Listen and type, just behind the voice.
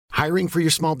Hiring for your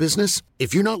small business?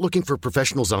 If you're not looking for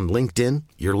professionals on LinkedIn,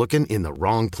 you're looking in the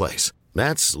wrong place.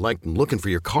 That's like looking for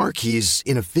your car keys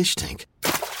in a fish tank.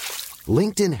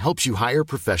 LinkedIn helps you hire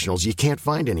professionals you can't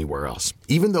find anywhere else,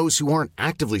 even those who aren't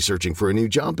actively searching for a new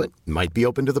job but might be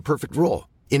open to the perfect role.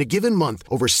 In a given month,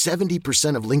 over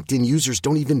 70% of LinkedIn users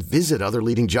don't even visit other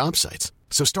leading job sites.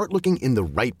 So start looking in the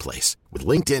right place. With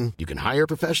LinkedIn, you can hire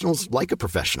professionals like a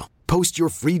professional. Post your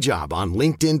free job on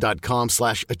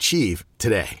linkedin.com/achieve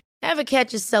today. Ever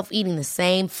catch yourself eating the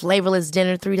same flavorless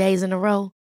dinner 3 days in a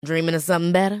row? Dreaming of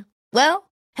something better? Well,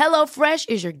 HelloFresh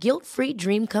is your guilt-free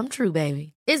dream come true,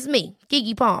 baby. It's me,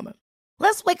 Keke Palmer.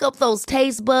 Let's wake up those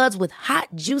taste buds with hot,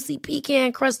 juicy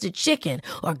pecan-crusted chicken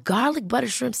or garlic butter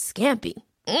shrimp scampi.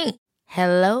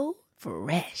 Hello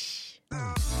Fresh.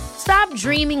 Stop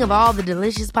dreaming of all the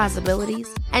delicious possibilities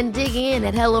and dig in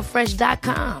at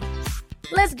HelloFresh.com.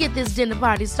 Let's get this dinner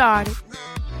party started.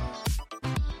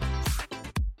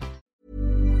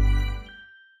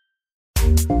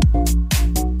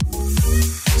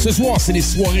 Ce soir, c'est les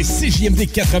soirées CJMD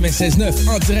 96.9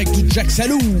 en direct du Jack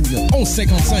Saloon,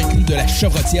 1155 rue de la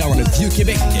Chevrotière dans le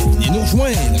Vieux-Québec. Venez nous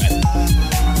rejoindre.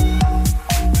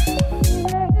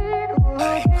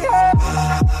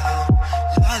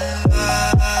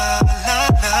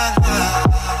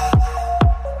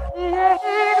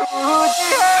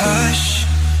 Hush,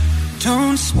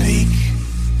 don't speak.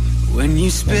 When you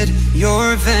spit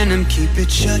your venom, keep it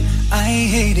shut. I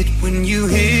hate it when you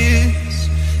hiss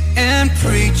and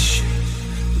preach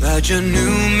about your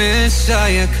new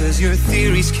messiah, 'cause your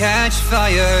theories catch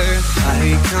fire.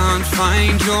 I can't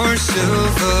find your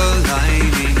silver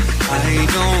lining. I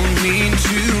don't mean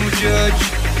to judge,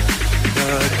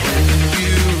 but when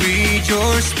you read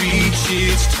your speech,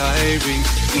 it's tiring.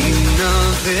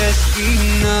 Enough is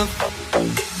enough.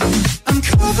 I'm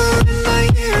covering my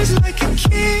ears like a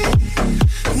kid.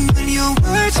 When your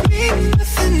words mean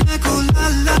nothing, I go la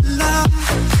la la.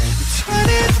 Turn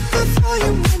it up the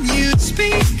volume when you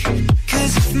speak,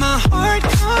 'cause if my heart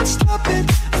can't stop it,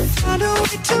 I find a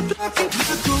way to block it.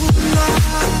 I go la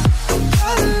la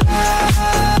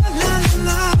la la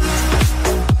la.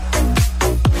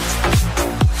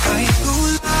 I go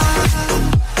la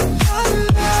la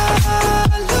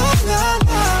la la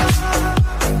la.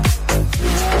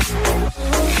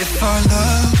 If our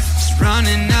love's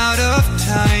running out of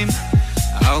time,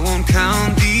 I won't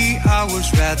count the hours,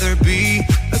 rather be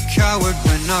a coward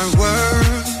when our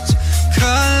worlds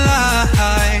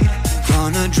collide.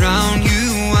 Gonna drown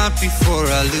you out before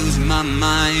I lose my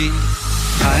mind.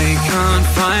 I can't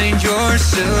find your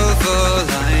silver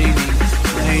lining.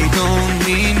 I don't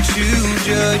mean to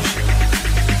judge,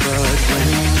 but when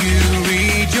you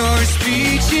read your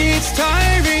speech, it's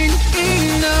tiring.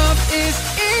 Enough is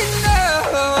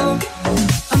enough.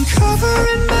 I'm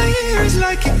covering my ears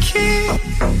like a kid.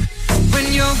 When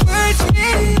your words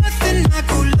mean nothing, I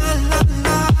go la la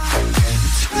la.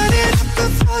 Turn it up the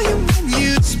volume when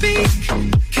you speak,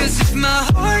 'cause if my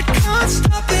heart can't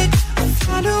stop it, I'll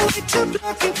find a way to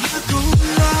block it. I go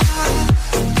la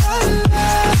la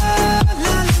la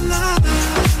la la.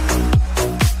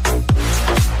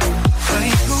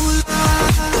 I go la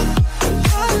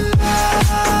la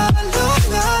la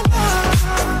la la.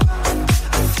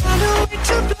 I'll find a way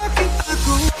to block it. I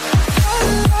go la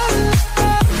la la.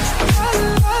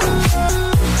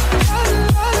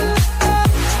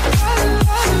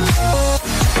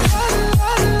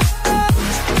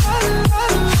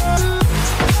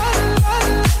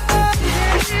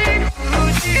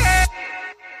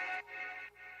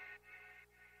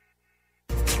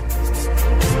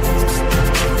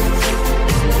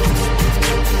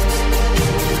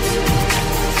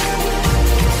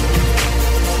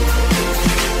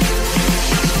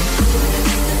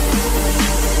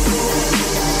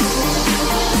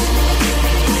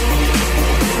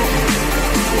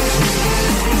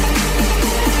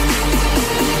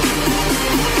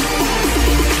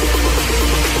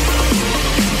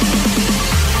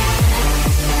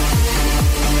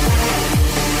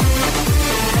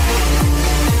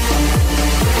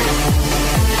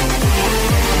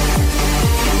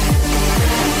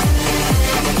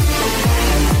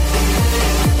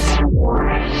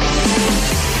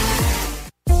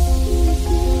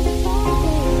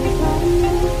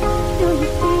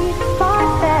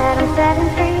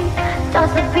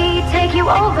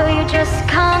 Over, you just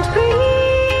can't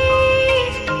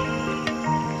breathe.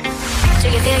 Do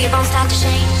you feel your bones start to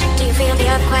shake? Do you feel the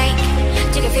earthquake?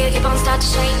 Do you feel your bones start to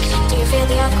shake? Do you feel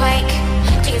the earthquake?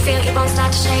 Do you feel your bones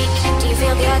start to shake? Do you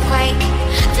feel the earthquake?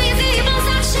 Do you feel your bones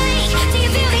start to shake? Do you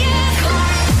feel the earthquake?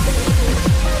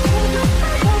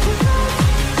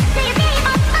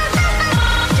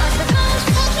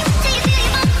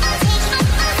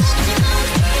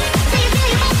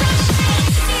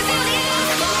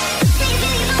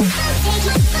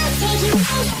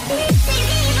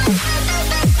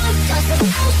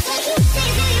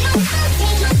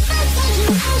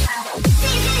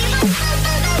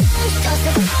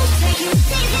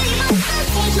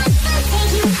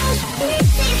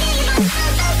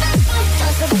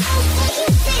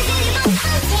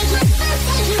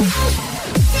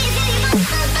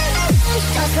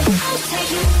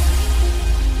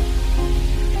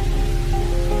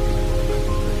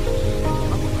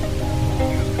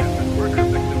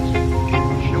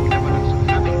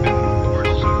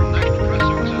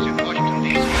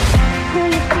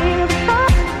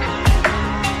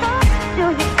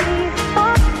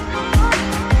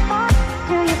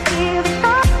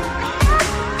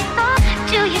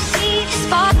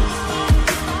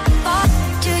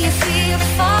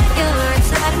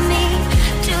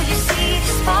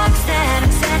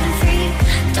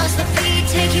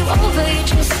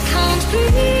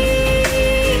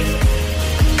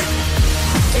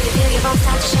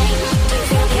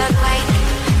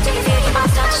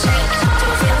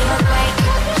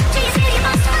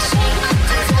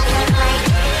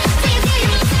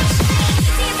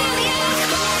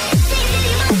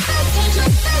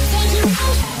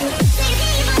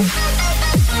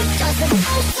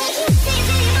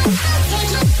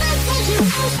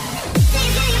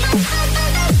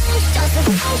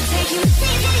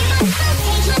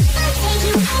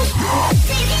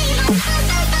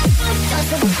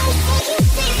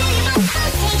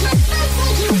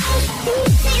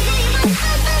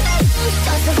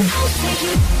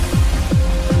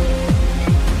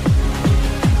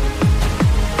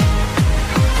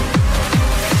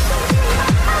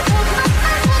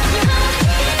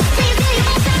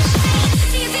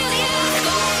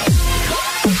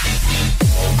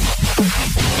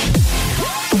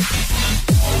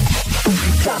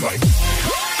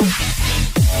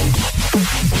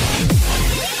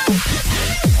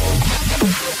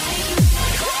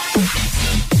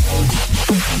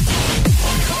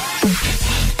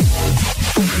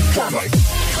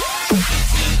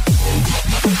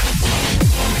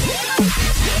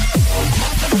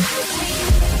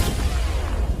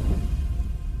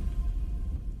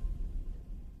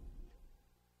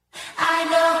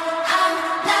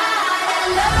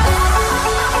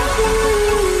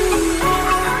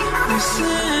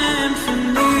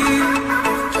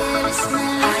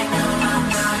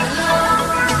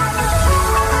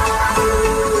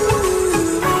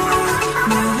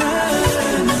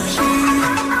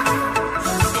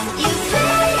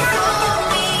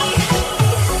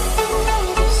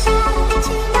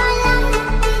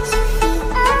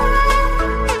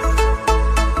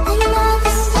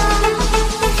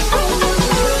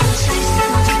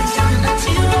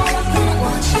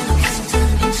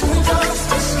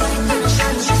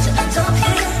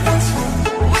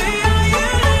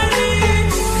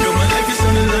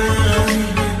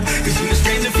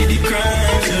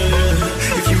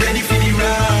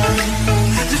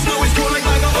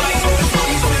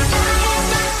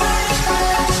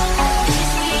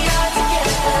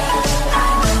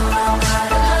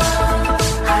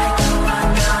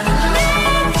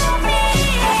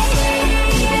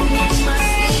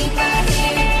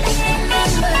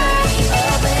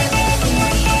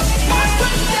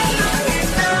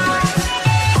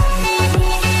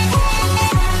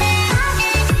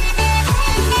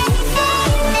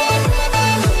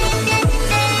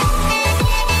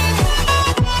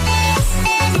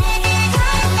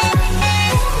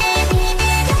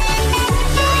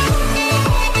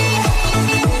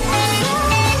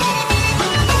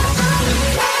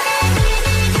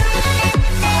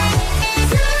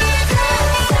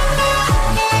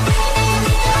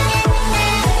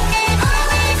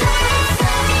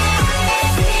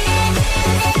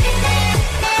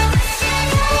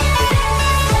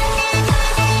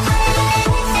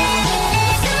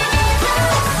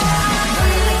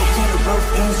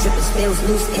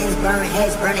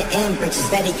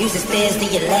 Better use the stairs till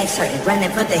your legs hurting.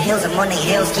 Running for the hills, I'm on the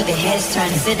hills, keep your heads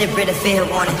turning. Consider it a fair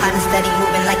warning. I done steady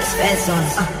moving like it's feds on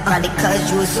us. Probably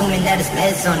cause you assuming that it's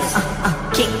meds on us.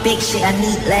 Kick big shit, I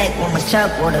need leg warmers,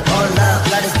 chug water, all love.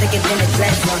 Blood is thicker than the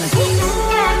dress on us.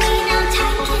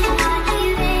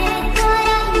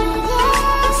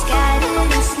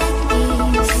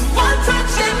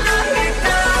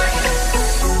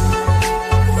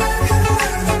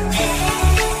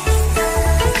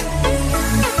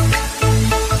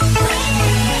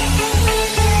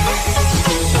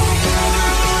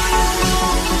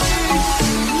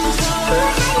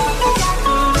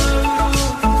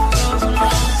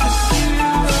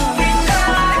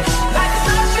 Like the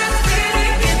sunshine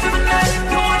spinning into the night.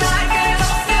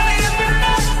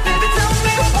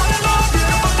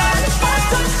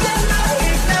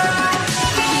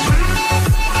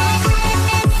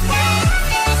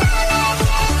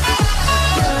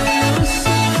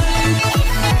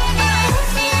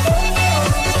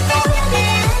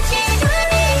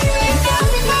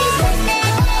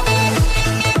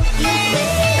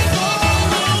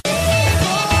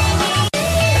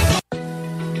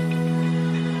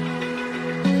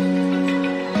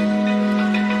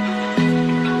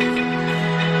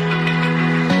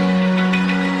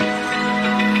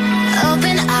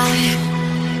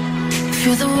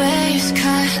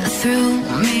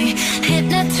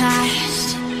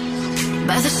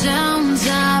 are the sounds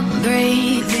I'm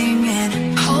breathing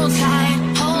in. Hold tight,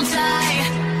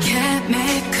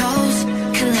 chemicals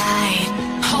collide.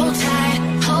 Hold tight,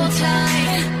 hold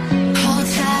tight, hold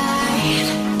tight.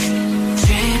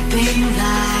 Dripping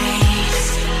lights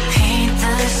paint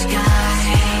the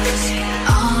skies,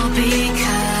 all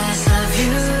because of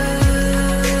you.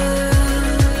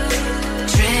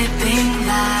 Dripping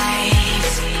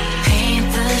lights paint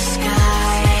the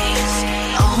skies,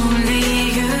 only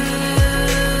you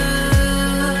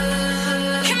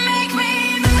can make me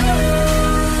move.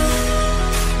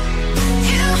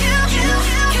 You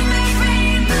can make me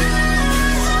move.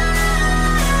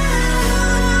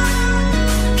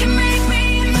 Can make me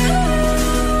move.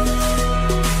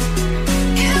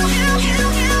 You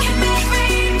can make me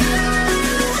move.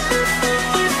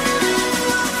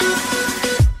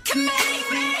 Can make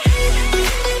me.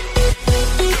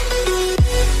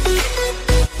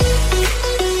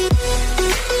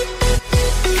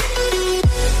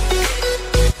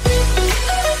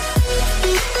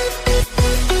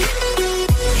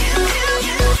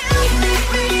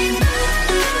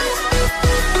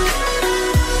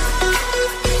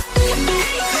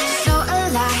 So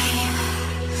alive,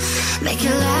 make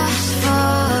it last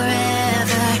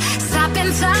forever. Stop in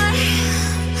time,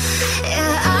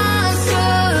 yeah, I'm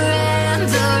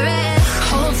surrendering.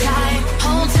 Hold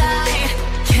tight,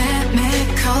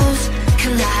 chemicals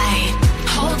collide.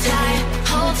 Hold tight,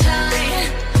 hold tight,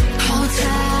 hold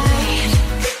tight.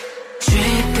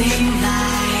 Dripping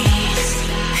lights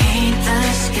paint the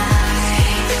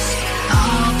skies,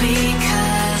 all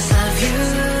because of you.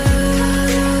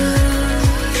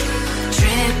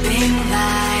 Dripping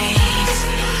lights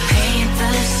paint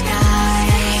the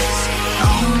skies,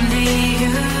 only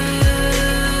you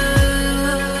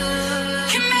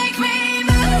can make me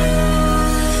move.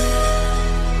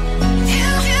 You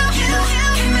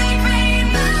can make me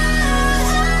move.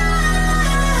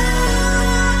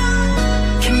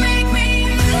 Can make me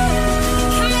move.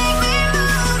 Can make me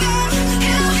move.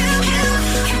 You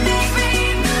can make me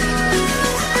move.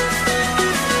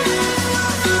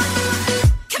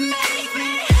 Can make me.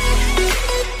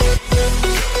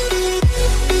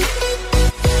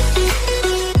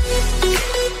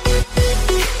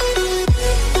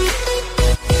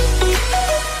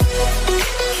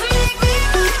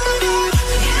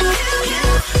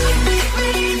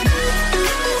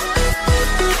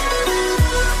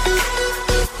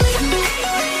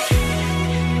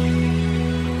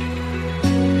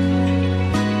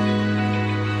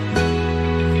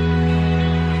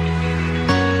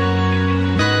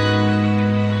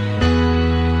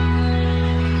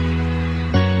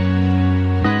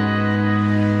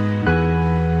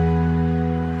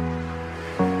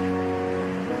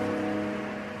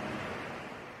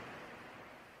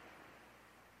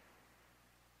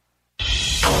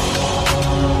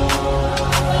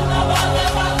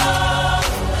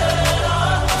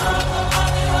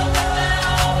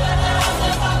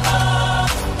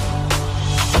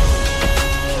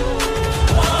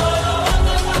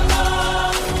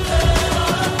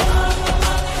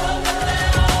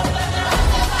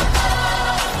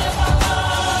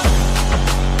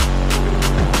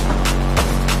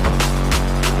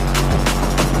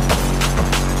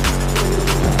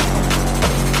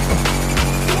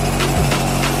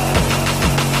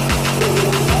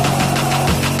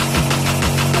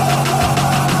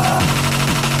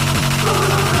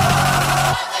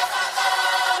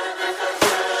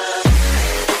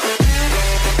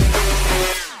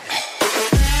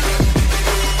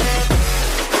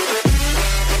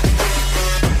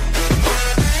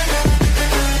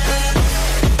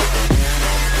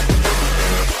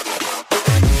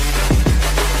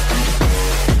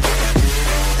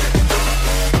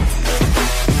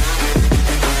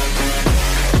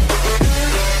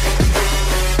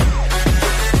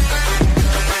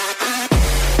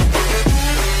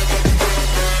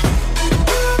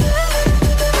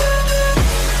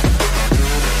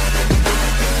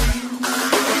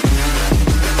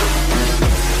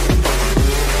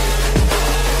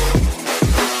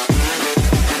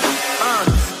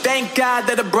 God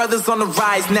that the brothers on the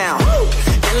rise now.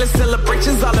 Endless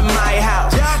celebrations all in my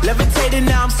house. Levitating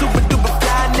now, I'm super duper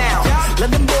fly now.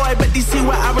 London boy, but DC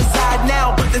where I reside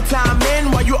now. Put the time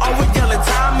in while you always yelling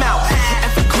time out.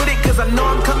 And for quit it, cause I know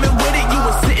I'm coming with it. You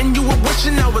were sitting, you were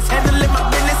wishing I was handling my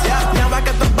business. Now I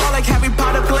got the ball like Harry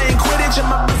Potter playing Quidditch. And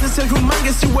my business is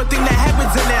humongous, you would think that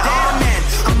happens in it. Oh man,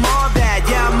 I'm all that,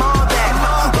 yeah, I'm all that.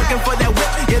 Looking for that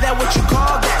whip, yeah, that what you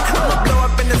call that. I'ma blow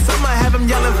up in the summer, have them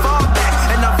yelling fall back.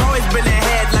 And I've always been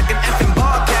ahead like an effing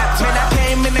ball cap. Man, I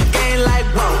came in the game like,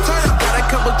 whoa. Got a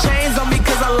couple chains on me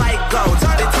cause I like gold.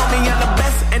 They told me I'm the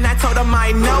best and I told them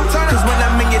I know. Cause when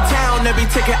I'm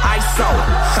ticket ISO.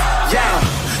 Yeah,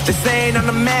 they saying I'm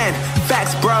the man.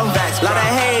 Facts, bro. Lot of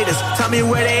haters, tell me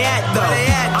where they at though.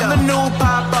 I'm the new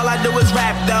pop, all I do is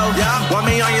rap though. Want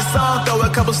me on your song, throw a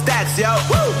couple stacks, yo.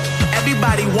 Woo!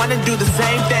 Everybody wanna do the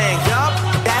same thing. Yup,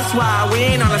 that's why we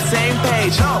ain't on the same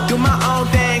page. Do my own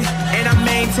thing, and I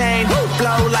maintain.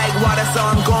 Flow like water, so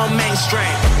I'm going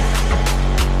mainstream.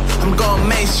 I'm going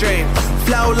mainstream.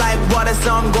 Flow like water,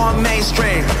 so I'm going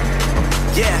mainstream.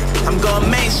 Yeah, I'm going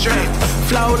mainstream.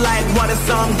 Flow like water,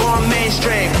 so I'm going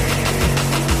mainstream.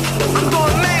 I'm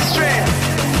going mainstream.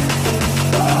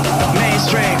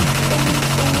 Mainstream.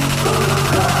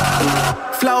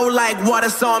 Flow like water,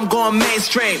 so I'm going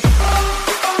mainstream.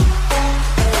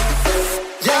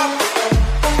 Yeah.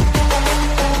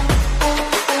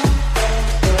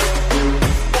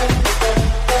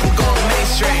 I'm going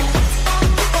mainstream.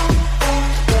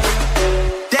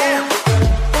 Damn.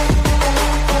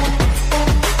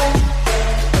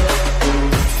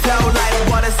 Flow like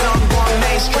water, so I'm going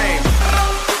mainstream.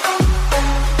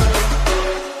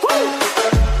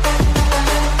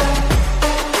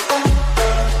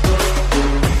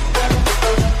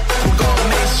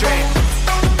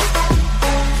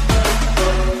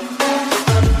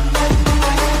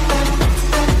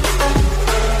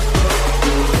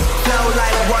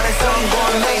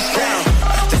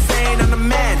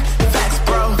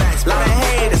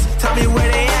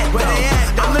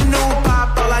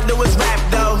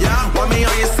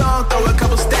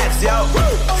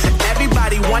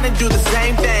 Do the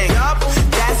same thing.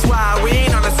 That's why we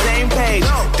ain't on the same page.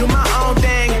 Do my own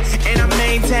thing and I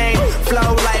maintain.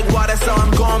 Flow like water, so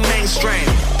I'm going mainstream.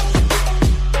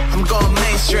 I'm going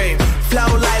mainstream.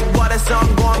 Flow like water, so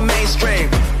I'm going mainstream.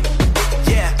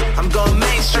 Yeah, I'm going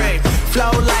mainstream.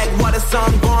 Flow like water, so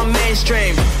I'm going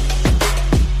mainstream.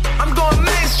 I'm going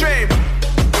mainstream.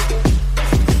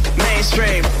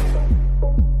 Mainstream.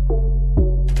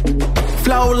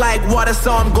 Flow like water,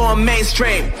 so I'm going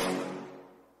mainstream.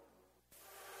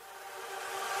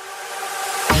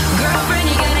 Girlfriend,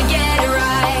 you gotta get it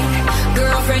right.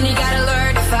 Girlfriend, you gotta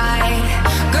learn to fight.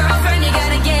 Girlfriend, you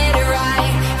gotta get it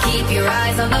right. Keep your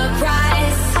eyes on the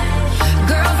prize.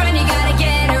 Girlfriend, you gotta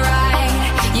get it right.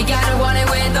 You gotta want it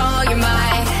with all your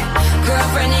might.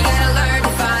 Girlfriend, you gotta learn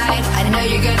to fight. I know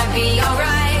you're gonna be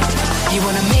alright. You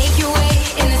wanna make your way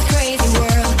in this crazy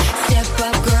world. Step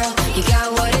up, girl, you got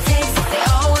what it takes. They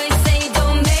always say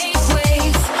don't make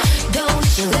waves. Don't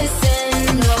you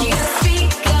listen, no. You gotta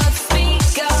speak up,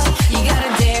 speak up. You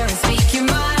gotta dare and speak your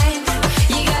mind.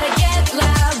 You gotta get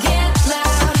loud,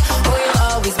 or you'll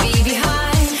always be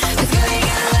behind. 'Cause girl, you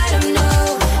gotta let 'em know.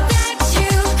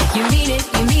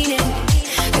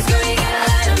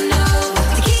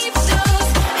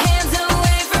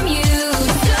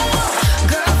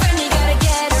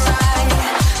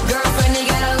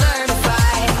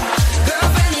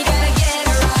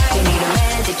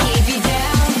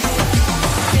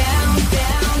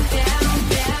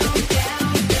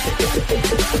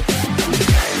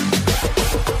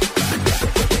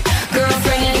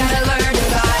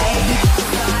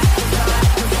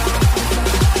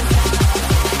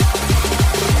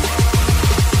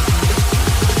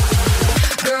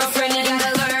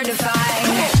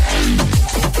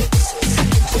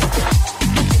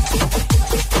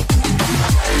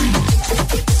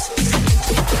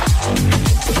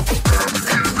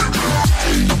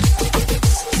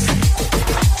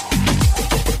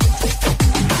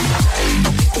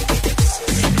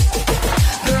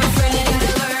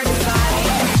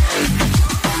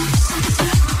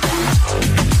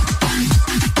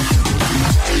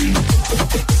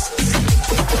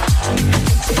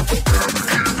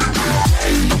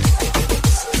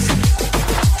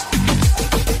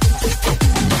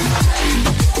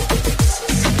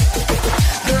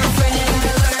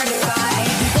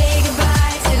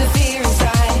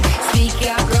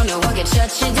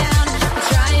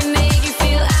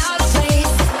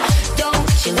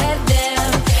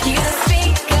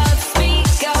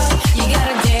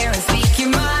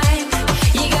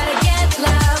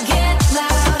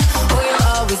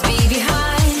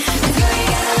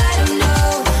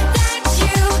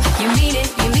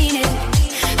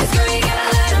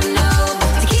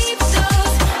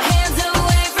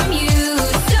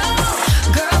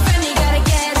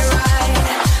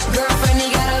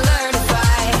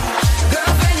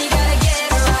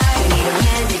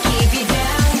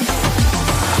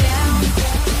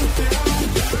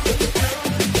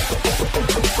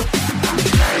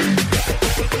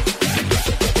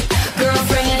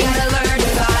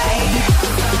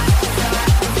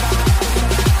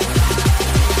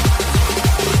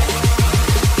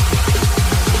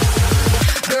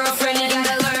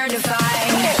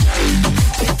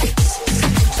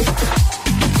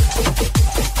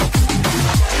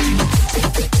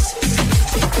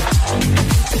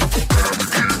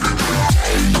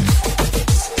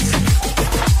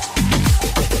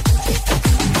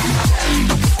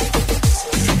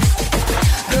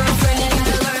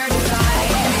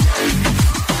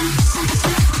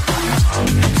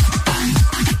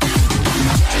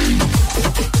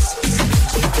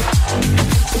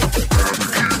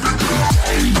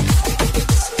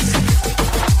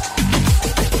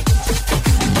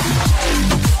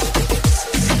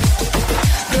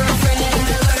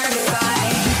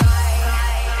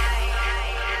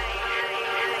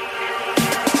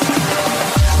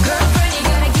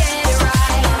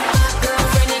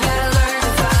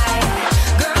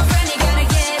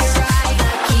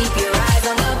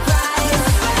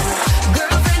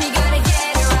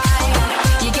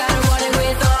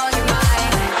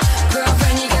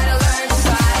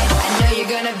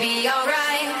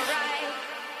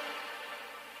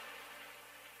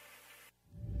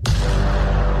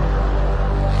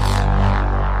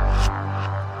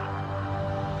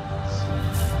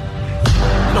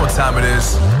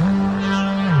 Rogers,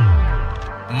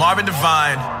 Marvin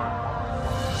Devine,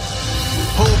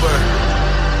 Huber,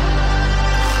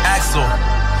 Axel,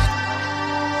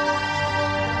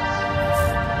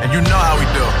 and you know how we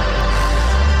do.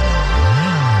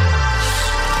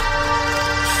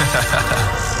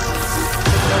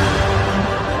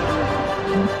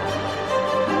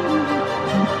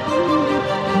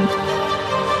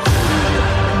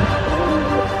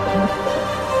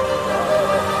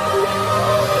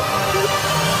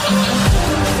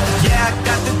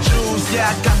 Yeah,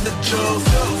 I got the juice.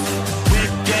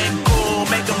 Whip game cool,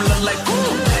 make them look like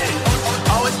cool.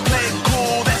 Always play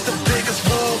cool, that's the biggest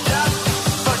rule.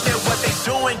 Forget what they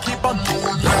doing, keep on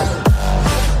doing.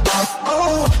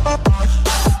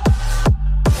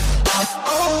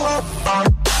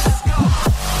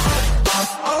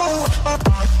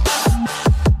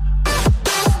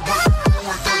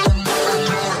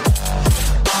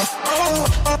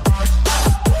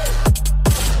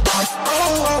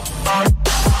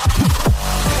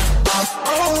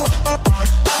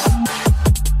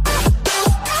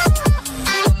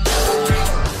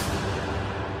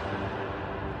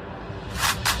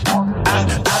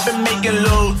 I've been making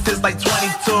loot since like 22.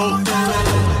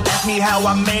 Ask me how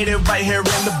I made it right here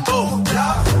in the booth.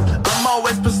 I'm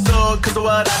always pursued cause of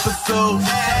what I pursue.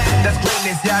 That's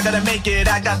greatness, yeah, I gotta make it,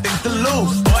 I got things to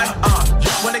lose. Boy,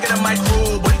 wanna get in my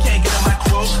crew, but you can't get in my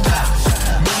crew.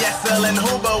 Me, XL and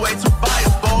Huber, way too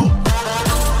fireable.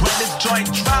 When this joint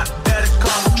drop, better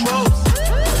come the truth.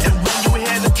 And when you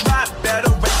hear the drop, better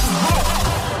raise the roof.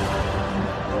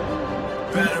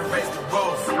 Better raise the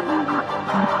roof.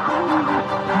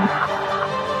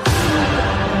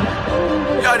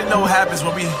 You already know what happens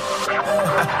when we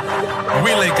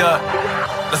link up.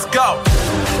 Let's go.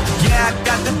 Yeah, I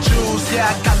got the juice. Yeah,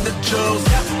 I got the juice.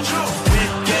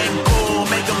 Big game cool,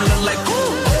 make them look like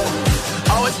cool.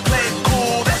 Always play it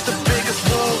cool, that's the biggest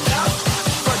rule.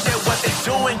 Forget what they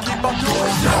doing, keep on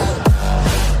doing.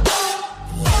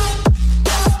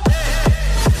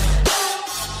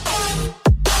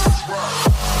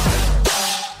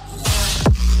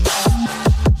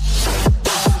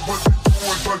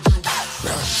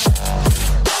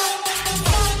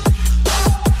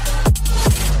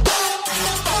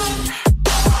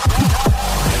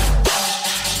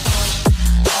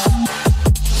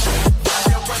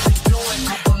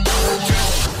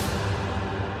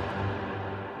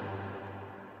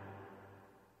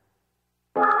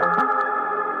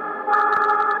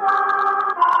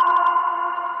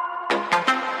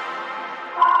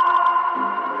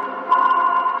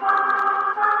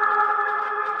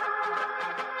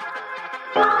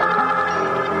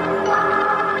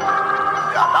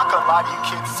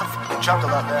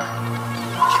 Jungle out there.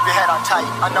 Keep your head on tight.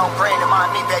 Unknown brain and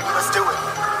mind me, baby. Let's do it.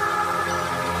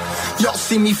 Y'all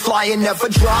see me flying, never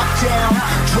drop down.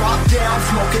 Drop down,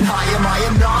 smoking high. I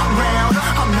am not round.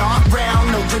 I'm not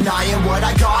round. No denying what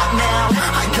I got now.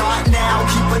 I got now.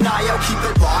 Keep an eye out. Keep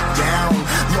it locked down.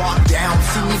 Locked down.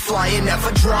 See me flying, never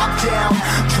drop down.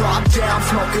 Drop down,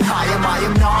 smoking high. I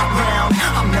am not round.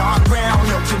 I'm not round.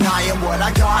 No denying what I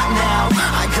got now.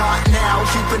 I got now.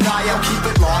 Keep an eye out. Keep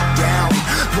it locked down.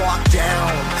 Locked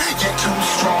down. Get too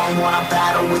strong when I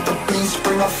battle with the beast.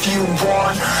 Bring a few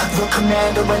on. The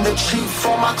commander and the chief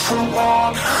for my crew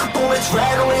on. Bullets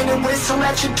rattling and whistle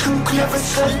at your toque. Never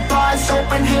sleep, eyes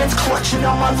open, hands clutching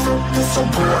on my loop. This a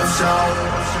war zone.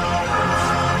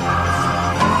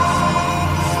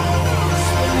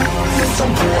 This a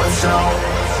war zone.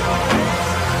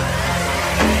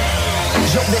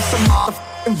 Yo, this a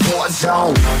motherfucking war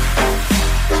zone.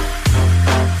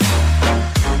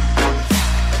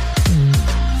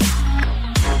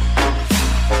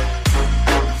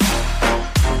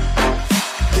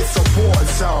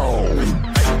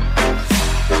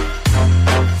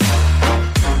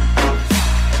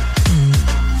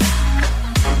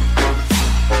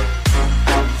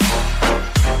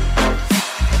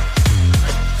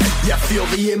 Feel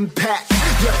the impact,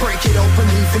 yeah, break it open,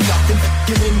 leaving nothing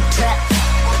f***ing intact.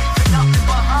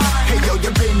 Hey yo,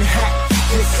 you been hacked,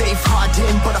 you're safe, hard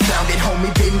in, but I found it,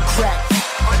 homie, been cracked.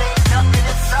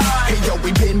 Hey yo,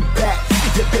 we been back,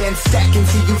 your band stacking,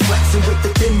 see you flexing with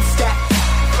the thin stack.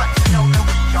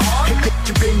 Hey bitch,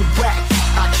 you been whacked,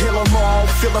 I kill them all,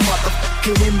 feel the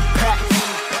motherfucking impact.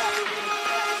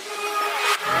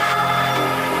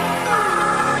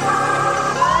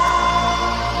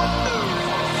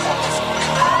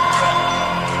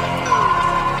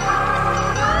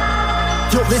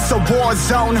 Yo, this a war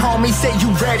zone, homie. Say you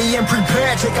ready and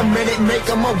prepared. Take a minute and make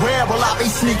them aware. Well, I'll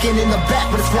be sneaking in the back,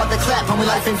 but it's what the clap. Homie,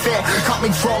 life ain't fair. Caught me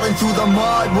crawling through the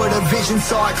mud where the vision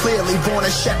saw it clearly. Born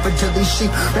a shepherd to these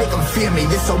sheep, make them fear me.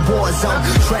 This a war zone,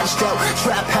 trashed out,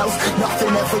 trap house,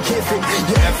 nothing ever given.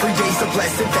 Yeah, every day's a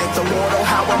blessing. Thank the Lord, oh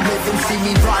how I'm living. See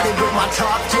me riding with my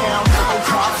top down, oh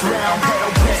cops round,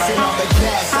 pedal pressing on the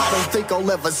gas. I don't think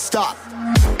I'll ever stop.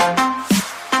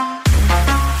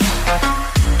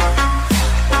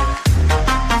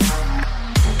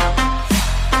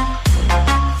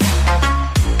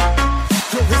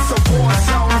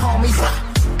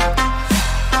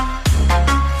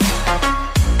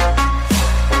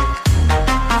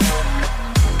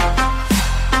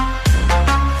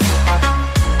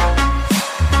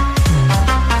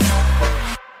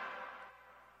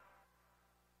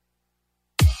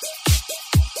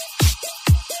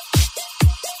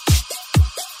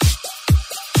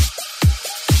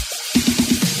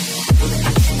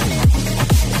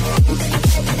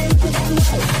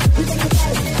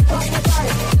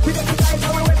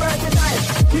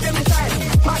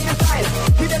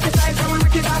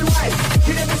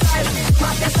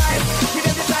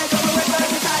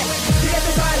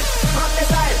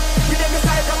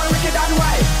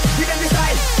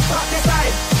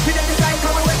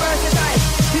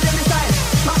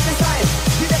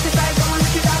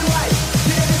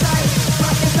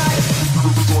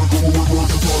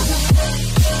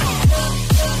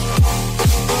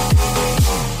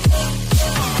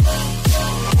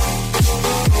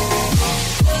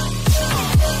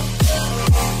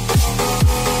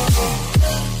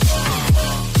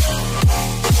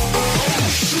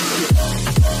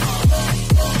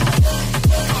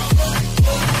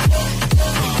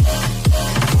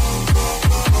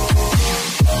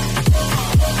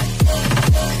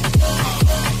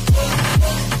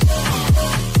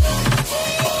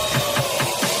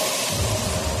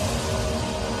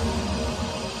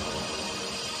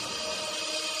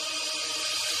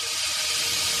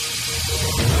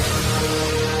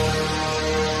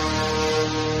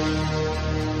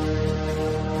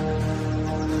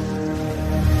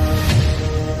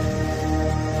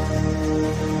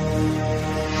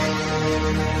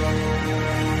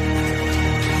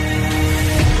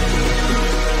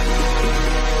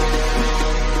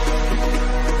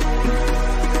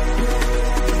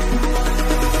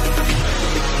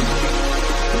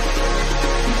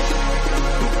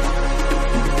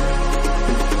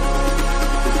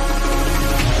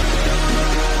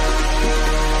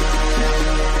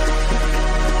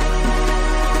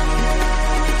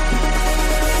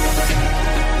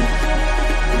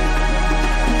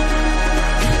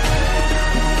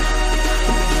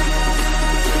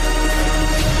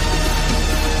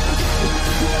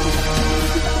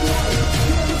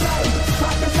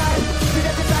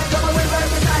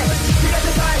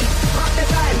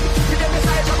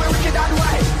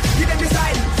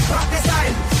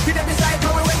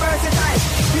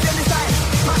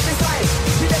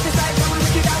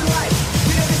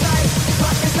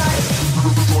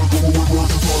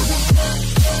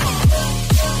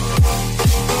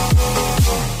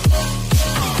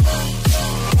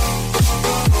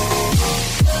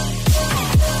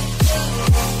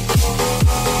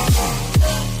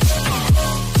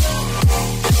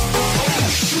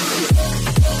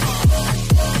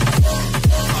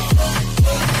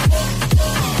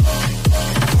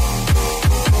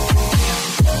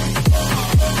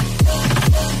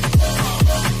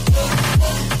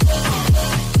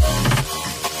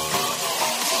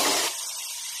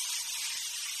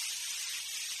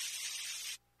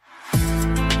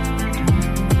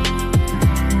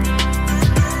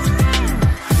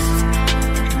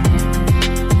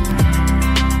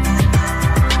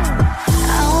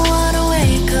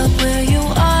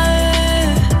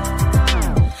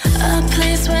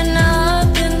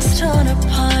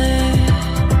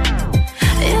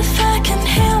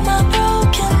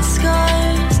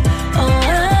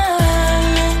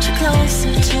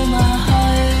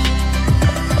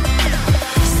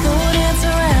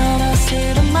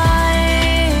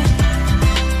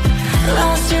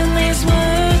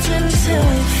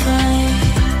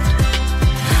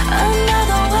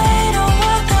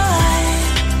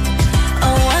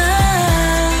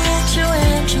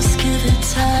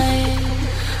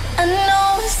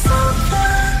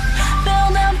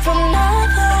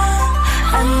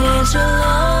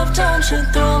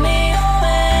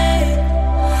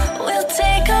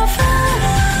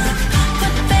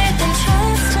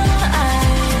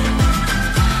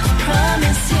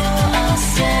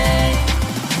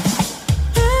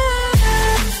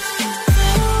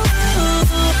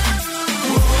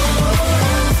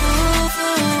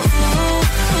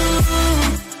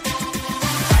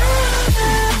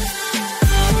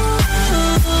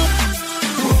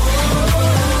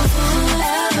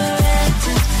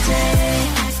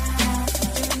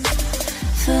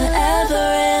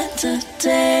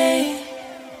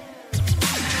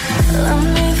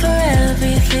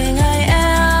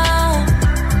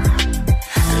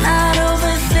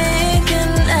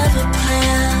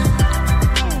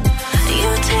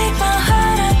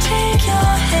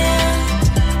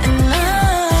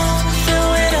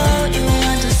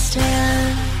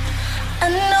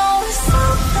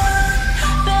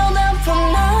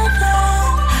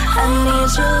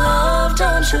 want your love,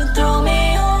 don't you throw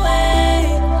me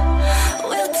away.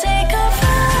 We'll take a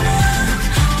ride,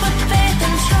 put faith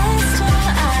and trust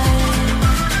where I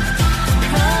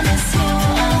promise you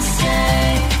I'll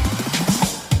stay.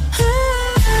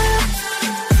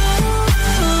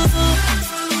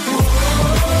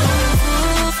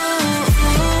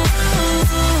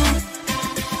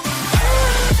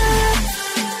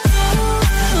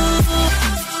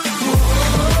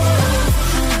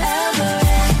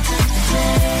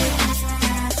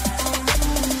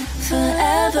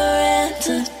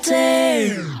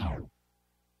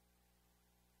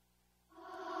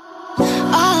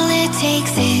 All it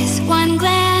takes is one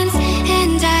glance,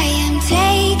 and I am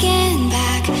taken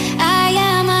back. I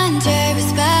am under a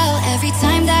spell every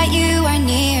time that you are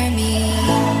near me.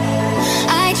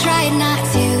 I tried not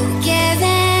to give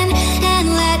in and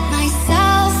let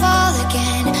myself fall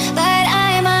again, but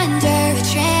I'm under a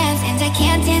trance and I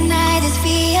can't deny this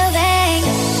feeling.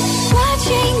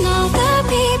 Watching all the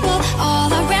people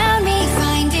all around me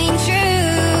finding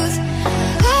truth,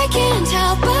 I can't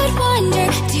help but wonder,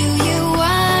 do you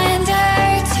wonder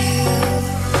too?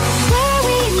 Were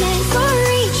we meant for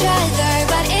each other,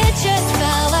 but it just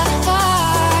fell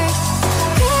apart?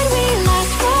 Could we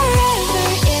last forever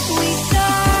if we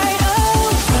start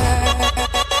over?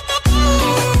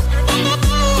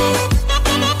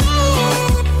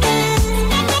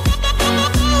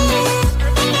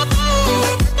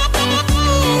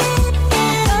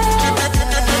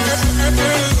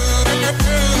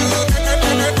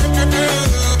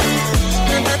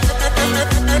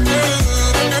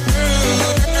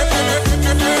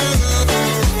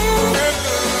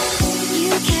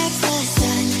 You kept the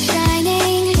sun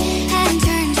shining and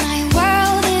turned my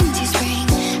world into spring.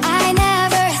 I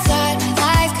never thought my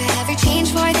life could ever change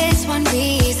for this one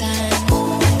reason.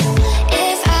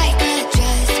 If I could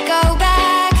just go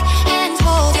back and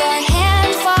hold your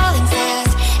hand falling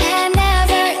fast and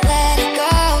never let it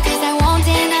go, 'cause I won't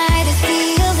deny this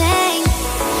feeling.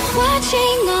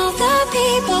 Watching all the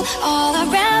people all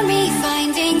around me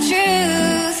finding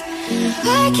truth,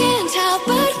 I can't help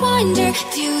but wonder,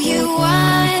 do you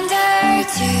wonder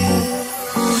too?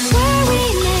 Were we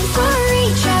meant for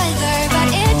each other, but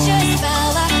it just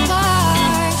fell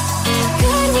apart?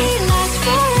 Could we last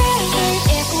forever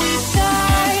if we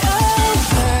start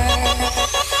over?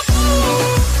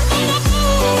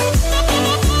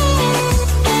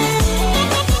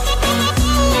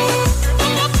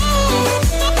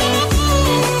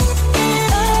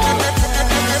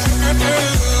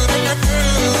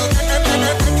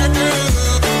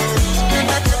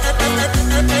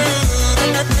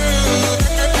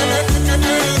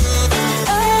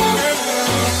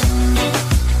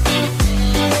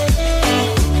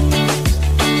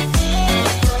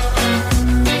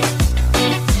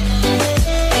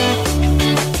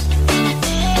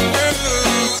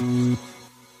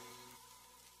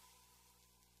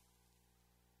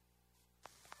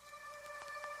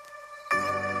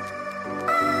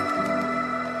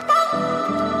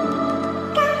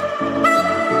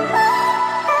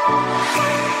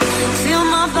 Feel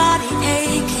my body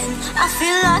aching, I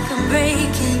feel like I'm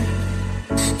breaking,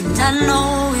 and I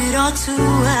know it all too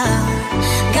well.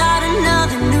 Got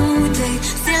another new day,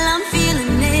 still I'm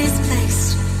feeling misplaced.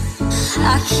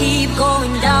 I keep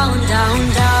going down, down,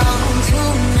 down.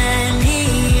 Too many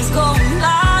years going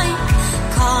by,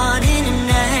 caught in an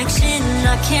action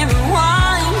I can't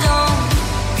rewind. Oh,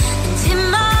 and in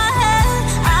my head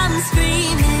I'm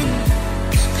screaming,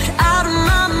 but out of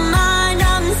my mind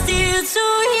I'm still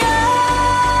too young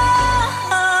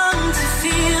to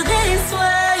feel this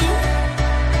way.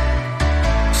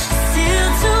 Still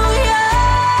too young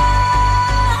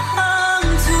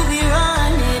to be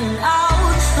running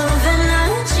out of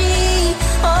energy.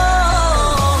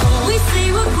 Oh, we say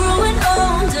we're growing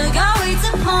older, got weights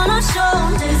upon our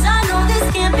shoulders. I know this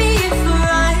can't be it for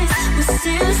us, we're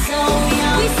still so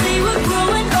young. We say we're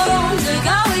growing older,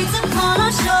 got weights upon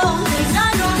our shoulders. I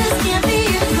know this can't be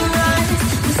it for us,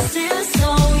 we're still so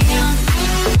young.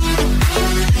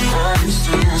 I'm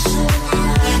still so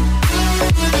young.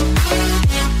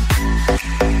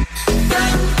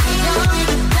 Young, young,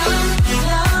 young,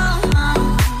 young.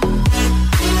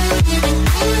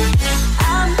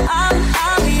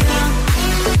 I'm young.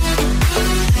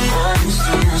 I'm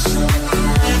still so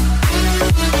young.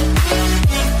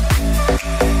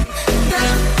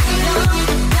 Young, young,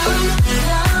 young,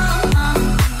 young.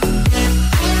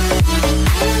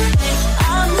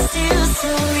 I'm still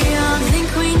so young. Think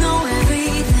we know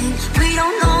everything, we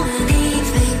don't know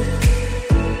anything.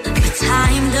 But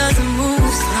time doesn't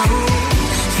move slow.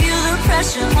 Feel the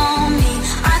pressure on me,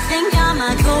 I think I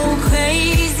might go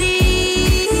crazy.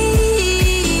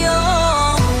 Oh,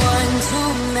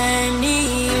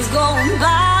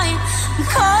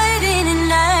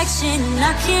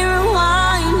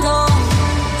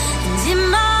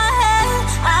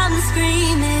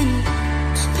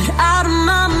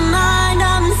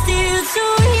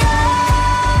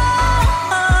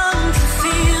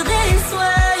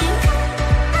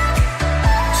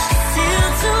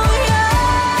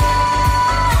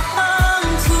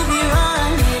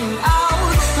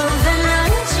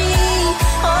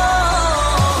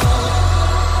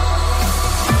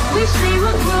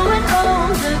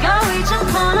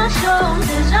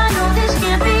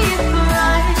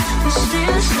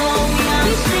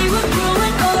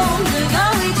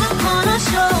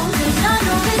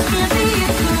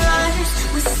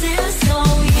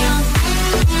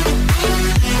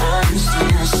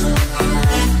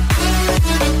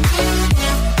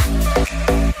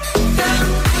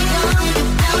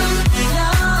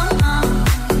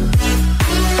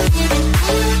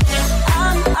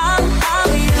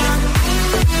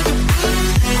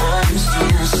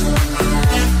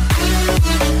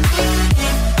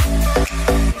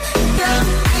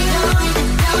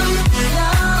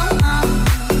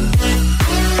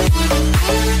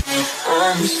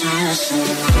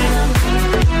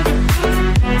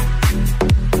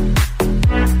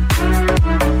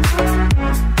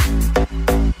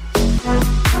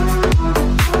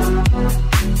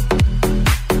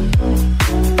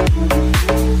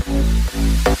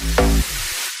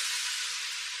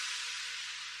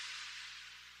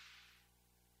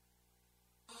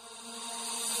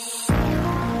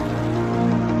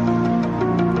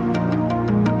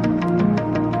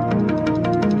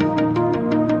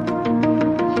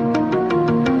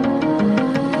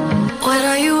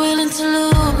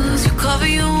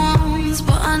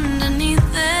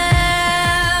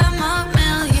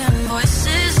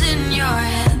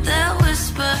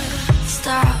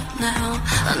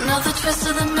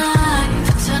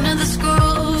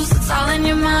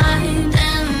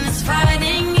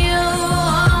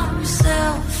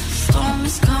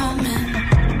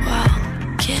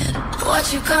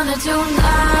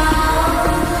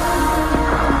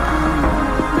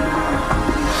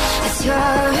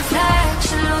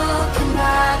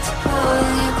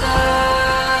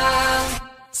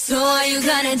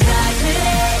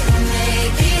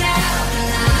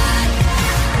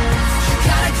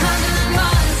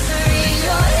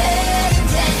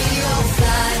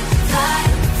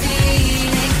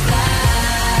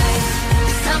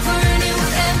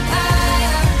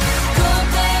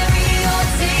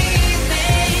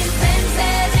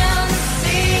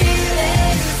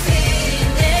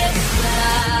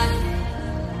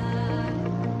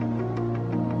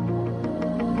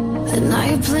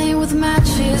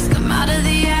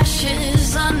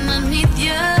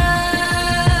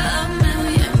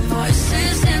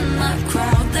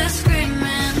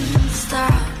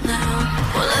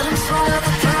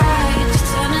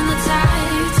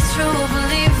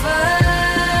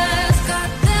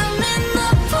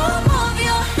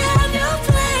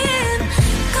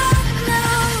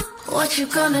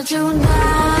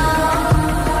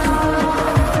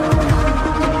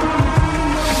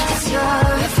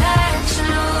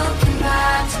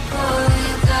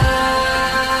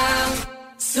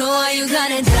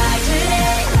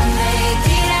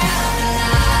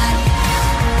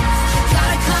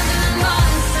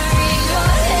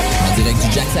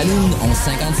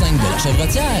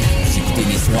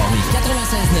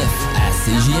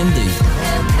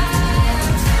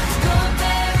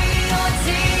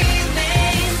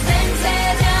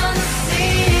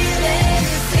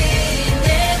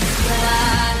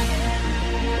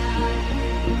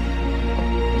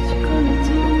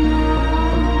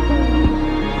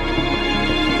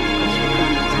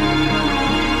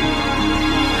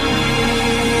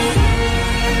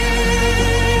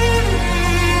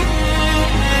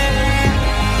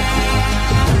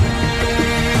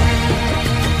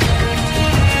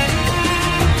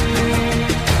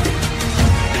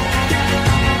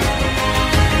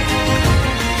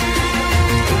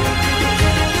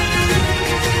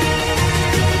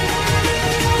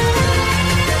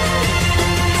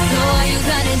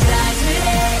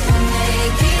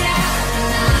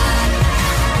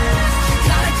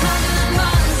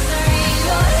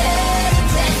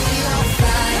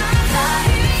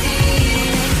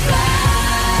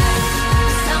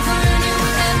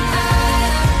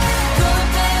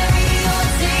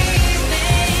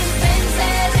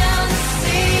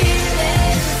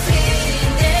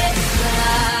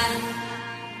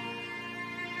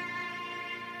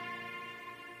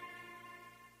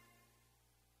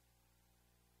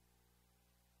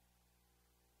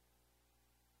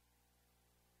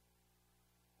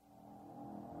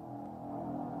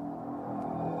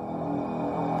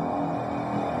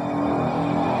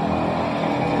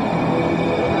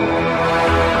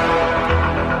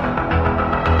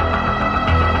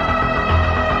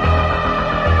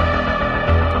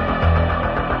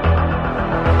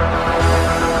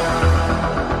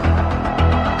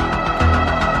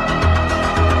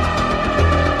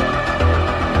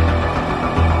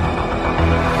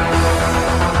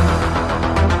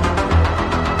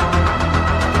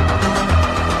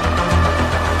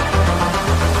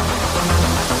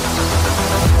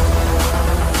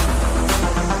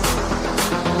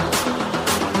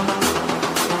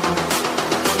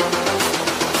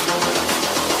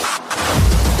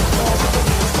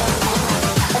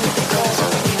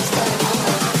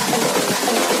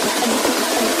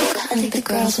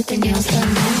 girls with their nails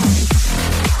done now.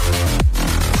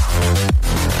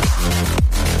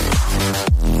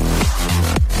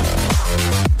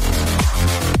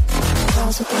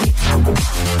 Girls with their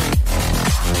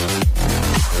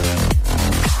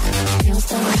nails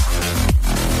done.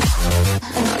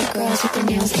 I like the girls with their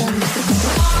nails done.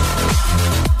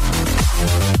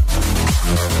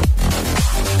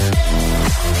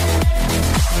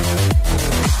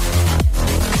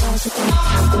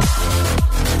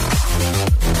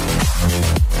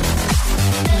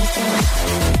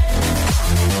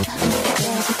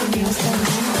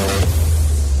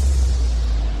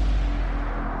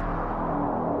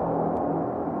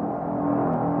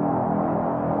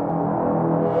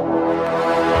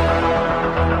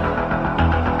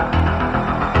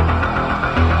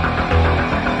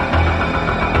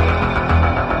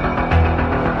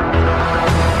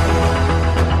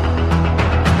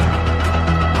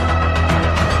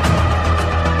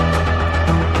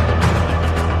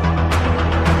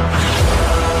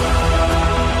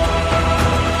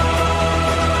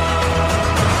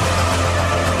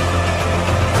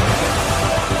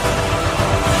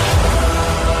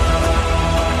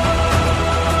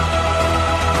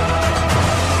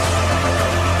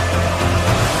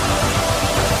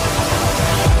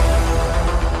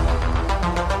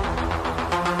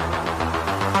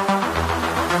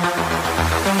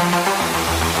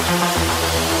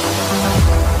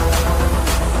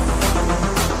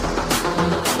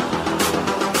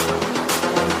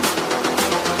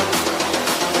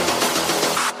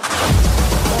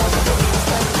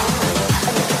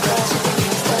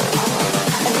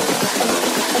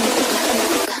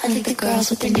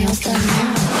 with their nails done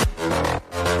now.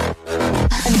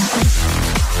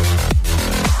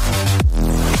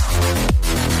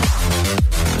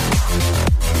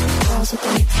 Girls with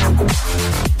their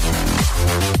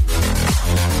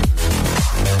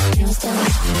nails done.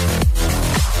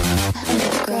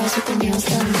 Girls with their nails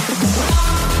done.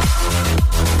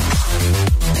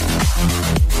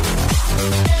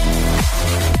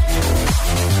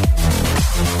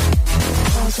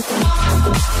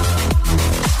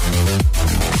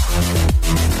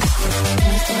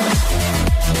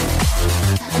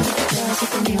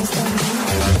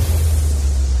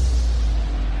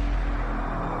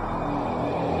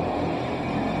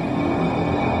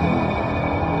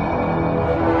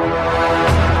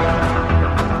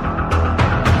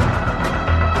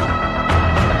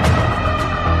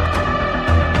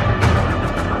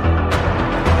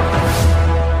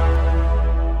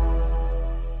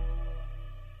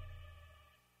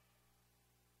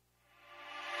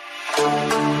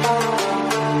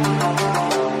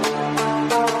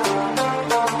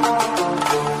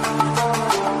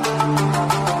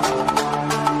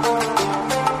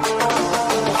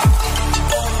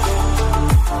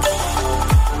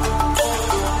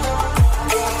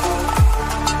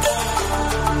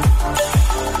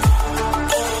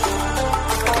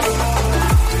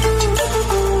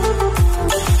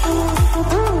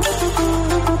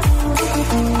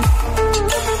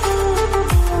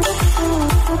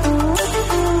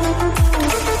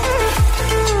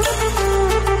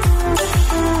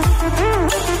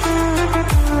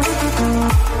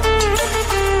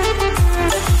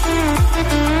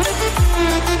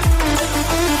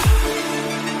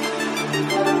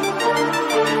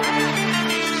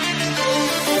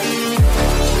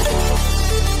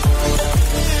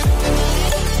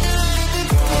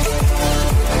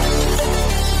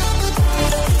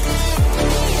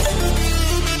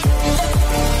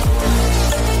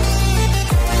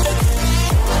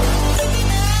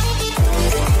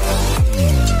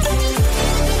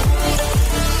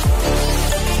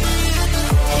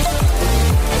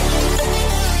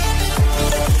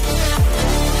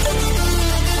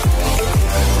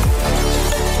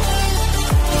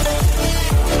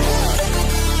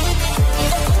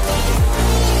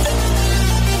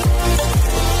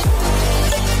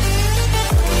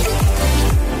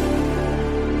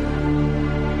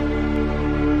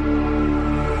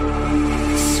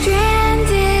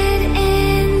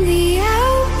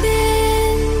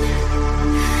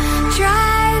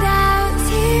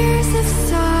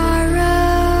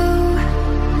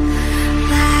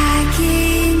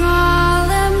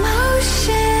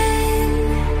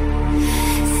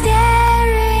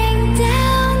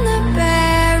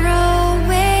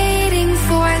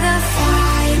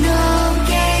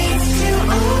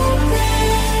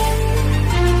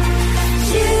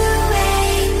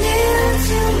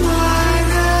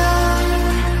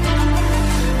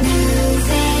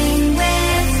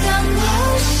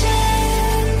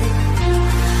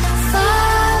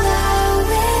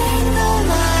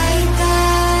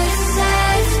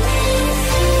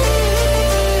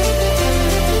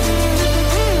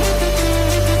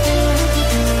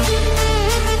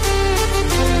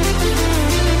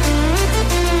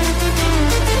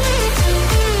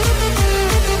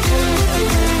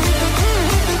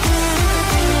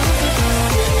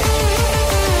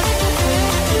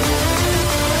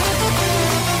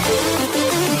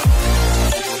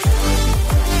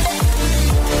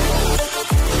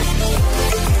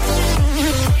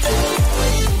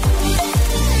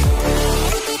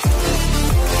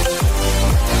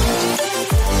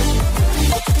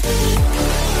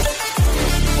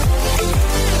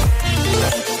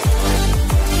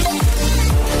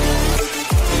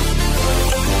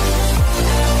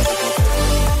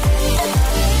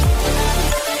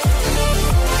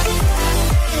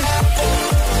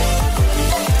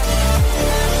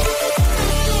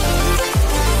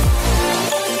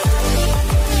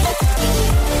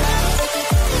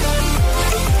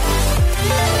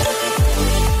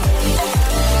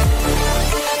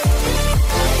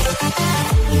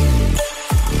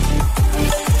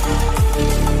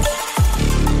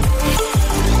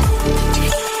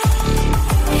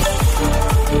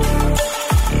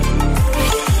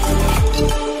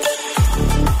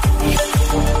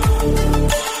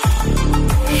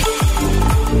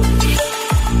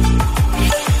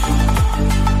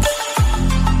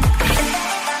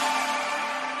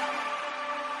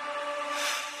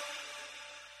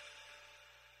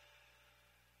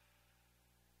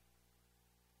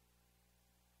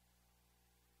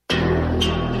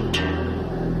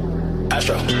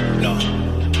 Astro, no.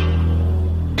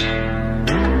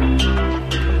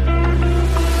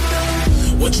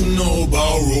 What you know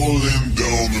about rolling down?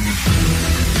 down in the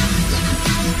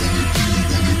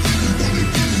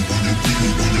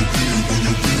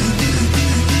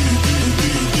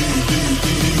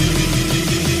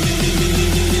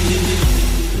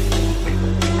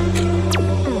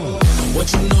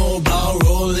What you know about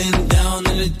rolling down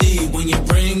in the deep? When your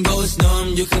brain goes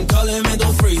numb, you can call it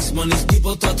mental freeze. When these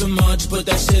people talk too much, put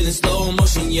that shit in slow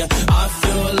motion, yeah. I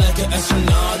feel like an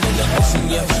astronaut in the ocean,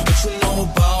 yeah. What you know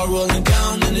about rolling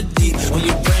down in the deep? When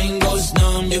your brain goes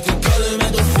numb, you can call it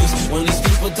mental freeze. When these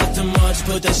people talk too much,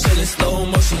 put that shit in slow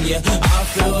motion, yeah. I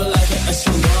feel like an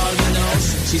astronaut in the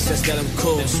ocean. She says that I'm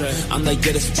cool, I'm like,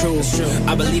 yeah, that's true.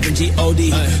 I believe in G-O-D,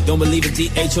 don't believe in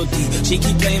D-H-O-D. She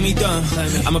keep playing me dumb,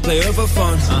 I'm a player for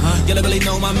fun. You don't really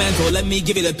know my mental, let me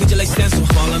give you the picture like stencil.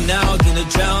 Falling out in the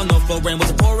drown, no for rain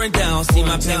was pouring down. See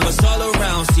my pain was all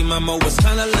around, see my mo was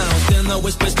kinda lounge. Didn't know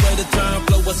which bitch way to turn,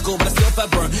 flow was cool, but I still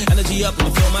felt burn. Energy up,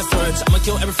 I'ma feel my surge, I'ma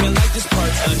kill everything like this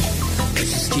part.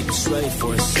 Let's just keep it straight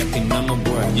for a second, I'ma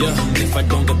work. Yeah, if I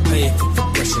don't get paid for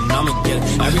progression, I'ma get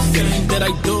it. Everything that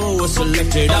I do is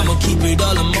selected, I'ma keep it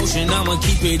all in motion, I'ma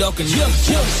keep it all connected.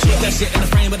 Keep that shit in the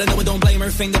frame, but I know I don't blame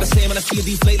everything that I say when I see you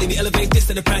deflate. Let me elevate this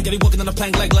to the prank, I be walking on the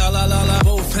plank like la la la la.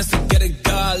 Both hands together,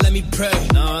 God, let me pray.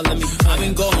 Nah, let me pray. I've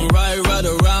been going right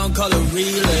around, call it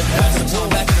relay. Pass the time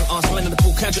back in the arms, swing in the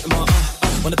pool, catch it in my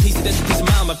when a piece of this, a piece of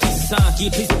mine, my piece of sign.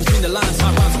 Keep a piece between the lines.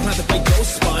 My rhymes are to break those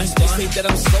spines. They say that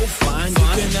I'm so fine. You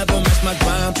can never match my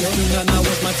grind. Play me not now,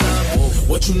 waste my time.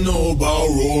 What you know about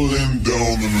rolling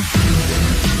down in the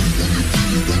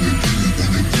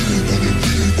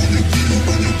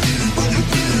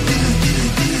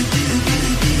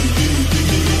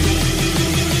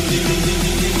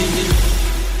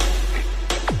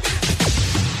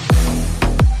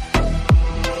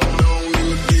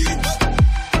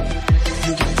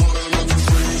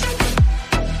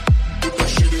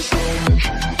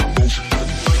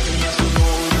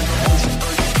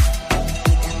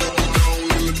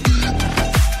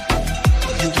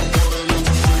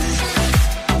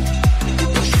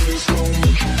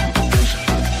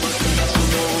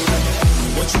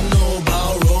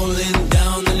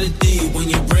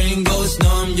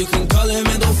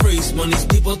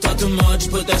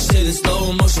put that shit in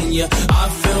slow motion, yeah. I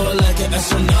feel like an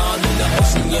astronaut in the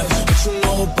ocean, yeah. What you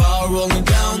know about rolling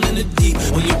down in the deep?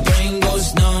 When your brain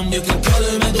goes numb, you can call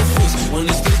it mental freeze. When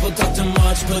these people talk too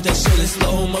much, put that shit in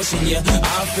slow motion, yeah.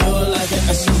 I feel like an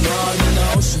astronaut in the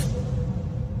ocean.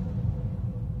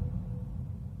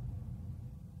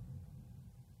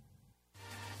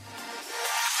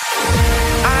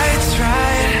 I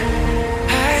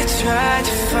tried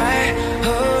to fight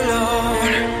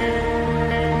alone.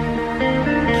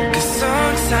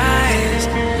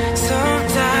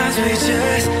 Sometimes we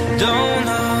just don't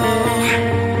know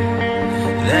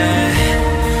that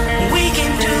we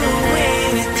can do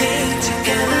anything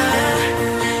together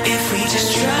if we just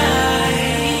try.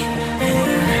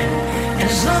 And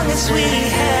as long as we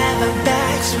have our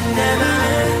backs, whenever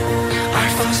our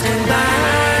foes come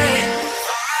by,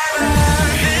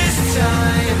 this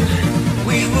time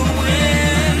we will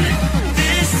win.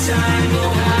 This time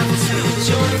we'll have to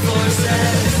join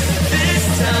forces. This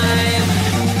time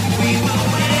we will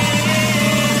win.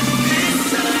 This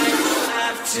time we'll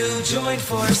have to join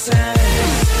forces.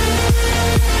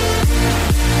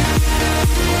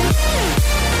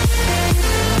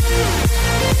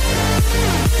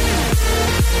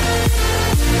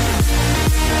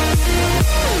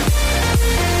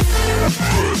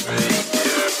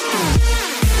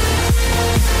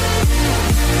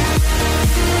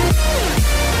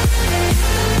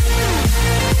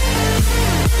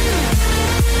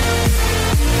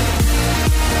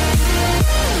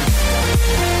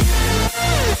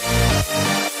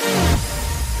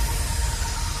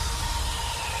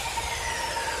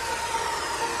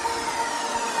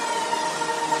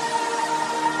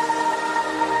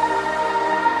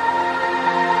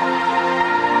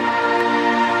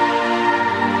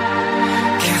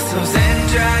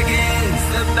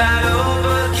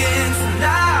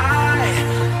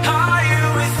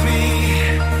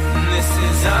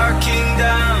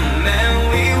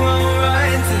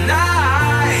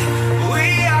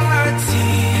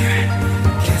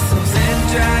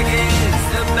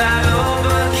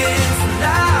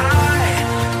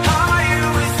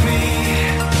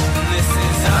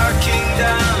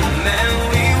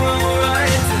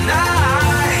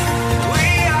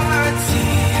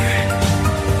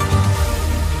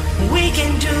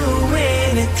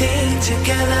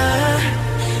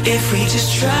 If we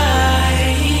just try,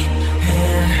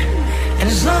 and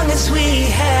as long as we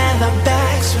have our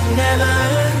backs, whenever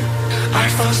our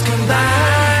foes come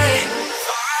by,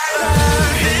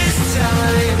 this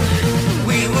time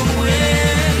we will win.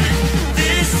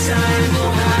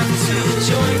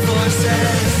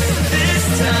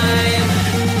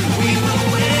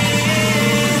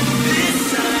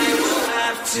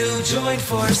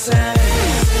 for sex.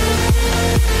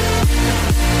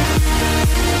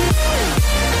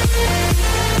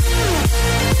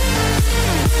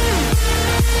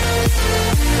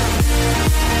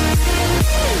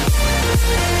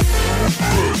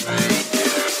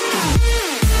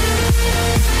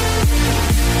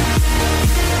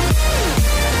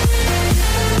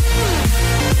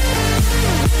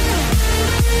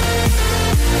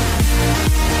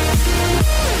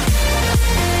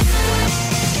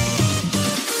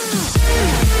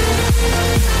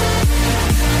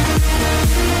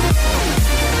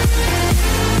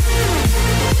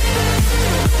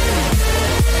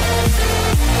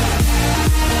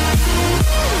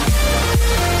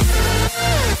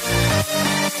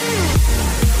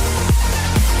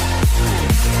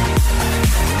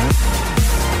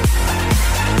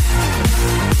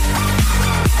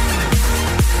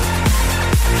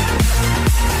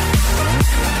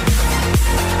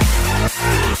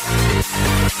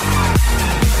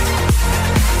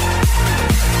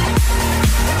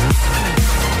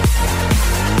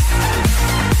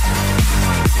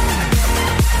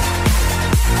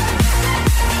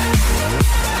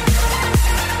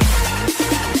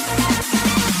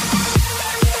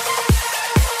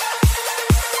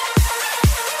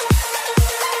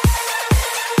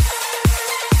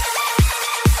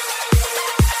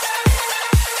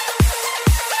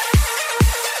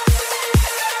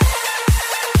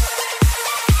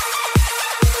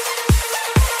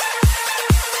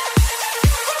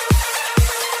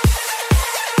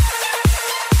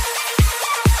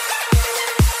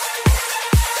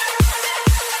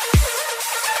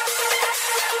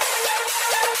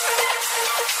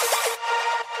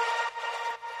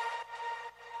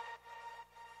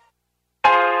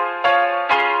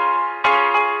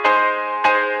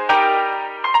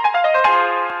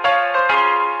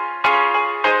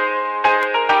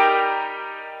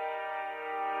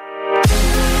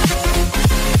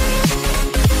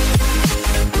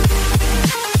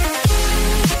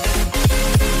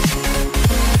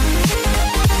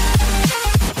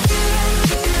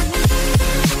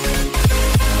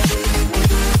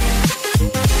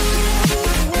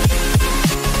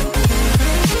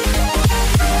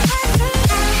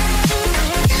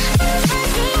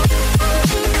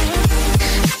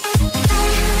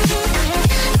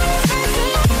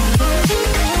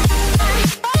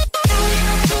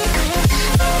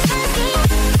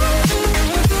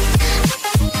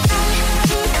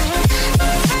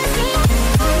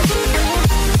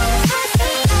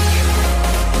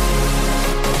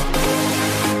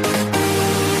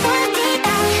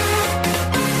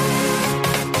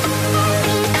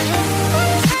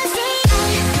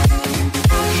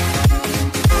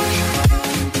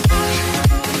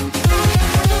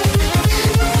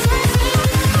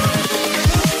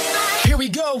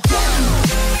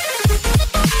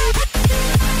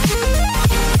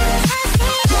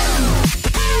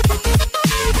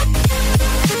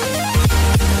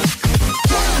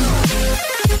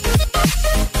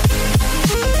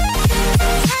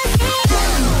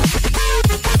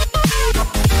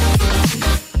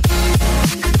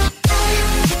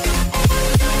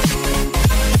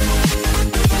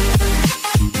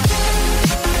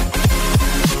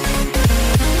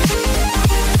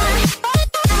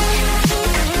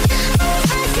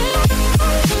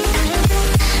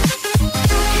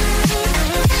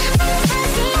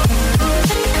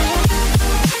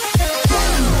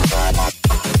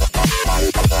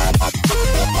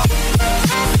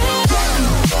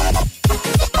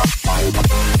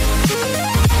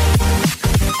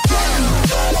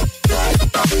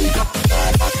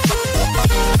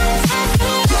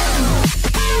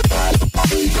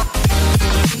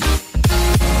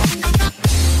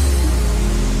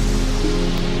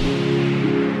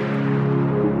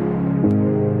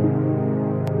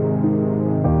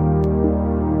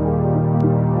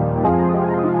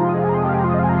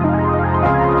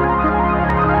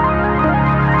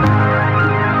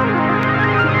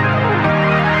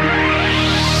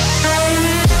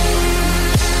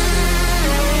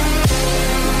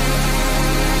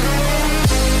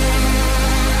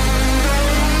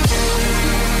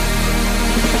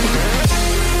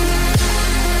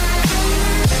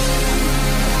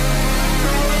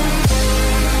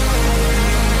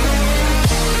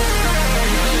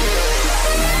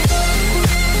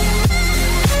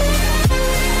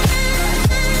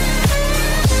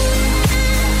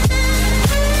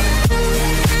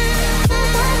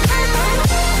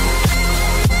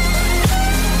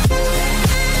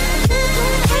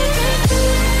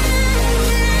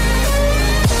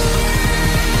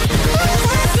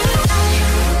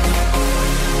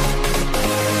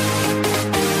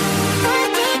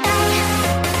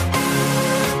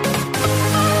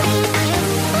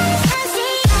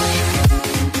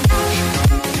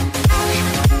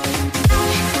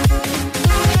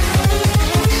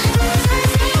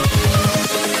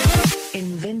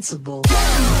 possible.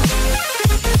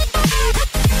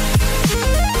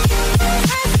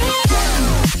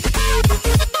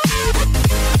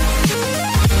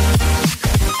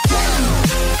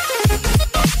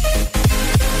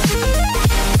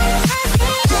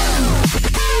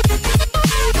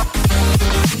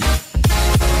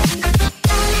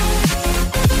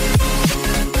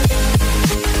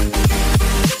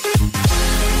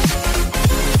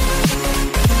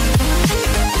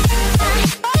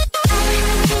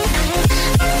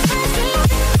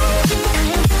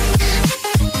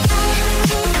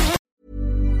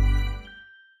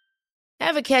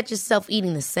 Ever catch yourself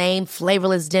eating the same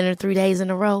flavorless dinner 3 days in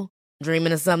a row?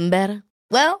 Dreaming of something better?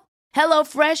 Well,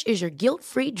 HelloFresh is your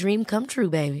guilt-free dream come true,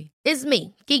 baby. It's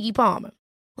me, Keke Palmer.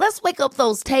 Let's wake up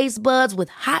those taste buds with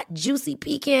hot, juicy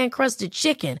pecan-crusted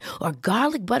chicken or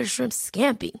garlic butter shrimp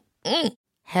scampi.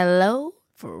 Hello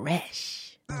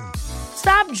Fresh.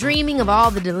 Stop dreaming of all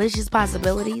the delicious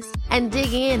possibilities and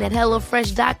dig in at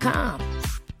HelloFresh.com.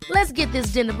 Let's get this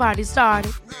dinner party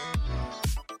started.